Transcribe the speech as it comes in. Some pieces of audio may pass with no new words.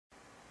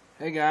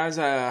Hey guys,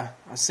 I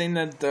seen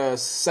that the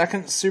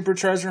second Super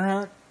Treasure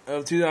Hunt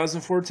of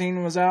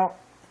 2014 was out,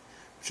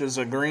 which is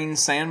a green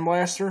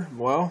sandblaster.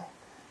 Well,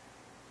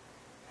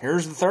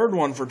 here's the third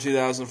one for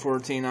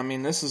 2014. I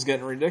mean, this is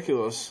getting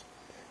ridiculous.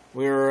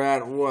 We were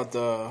at, what,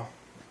 the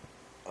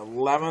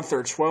 11th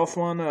or 12th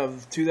one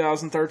of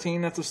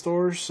 2013 at the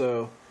stores,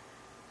 so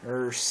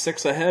they're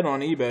 6 ahead on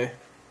eBay.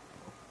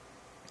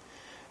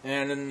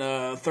 And then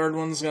the third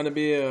one's going to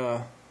be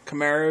a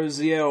Camaro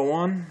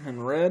ZL1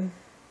 in red.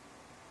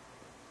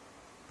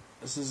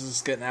 This is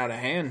just getting out of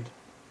hand.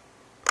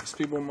 These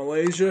people in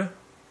Malaysia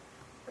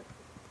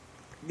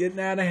getting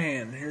out of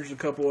hand. Here's a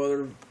couple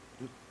other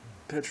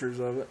pictures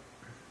of it.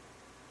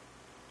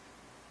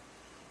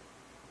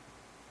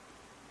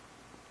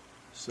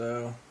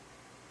 So,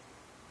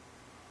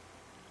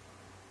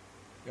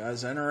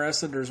 guys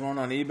interested, there's one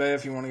on eBay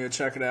if you want to go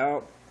check it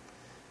out.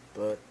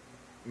 But,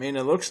 I mean,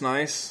 it looks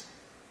nice.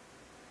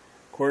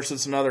 Of course,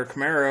 it's another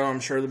Camaro.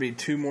 I'm sure there'll be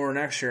 2 more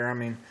next year. I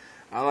mean,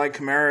 I like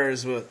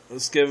Camaros, but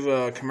let's give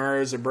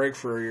Camaros a break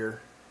for a year.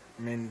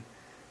 I mean,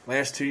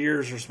 last 2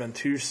 years there's been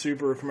 2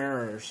 super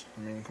Camaros.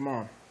 I mean, come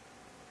on.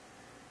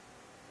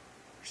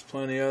 There's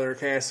plenty of other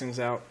castings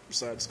out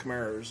besides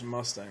Camaros and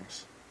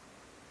Mustangs.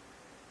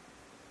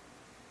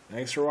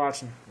 Thanks for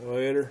watching.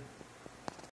 Later.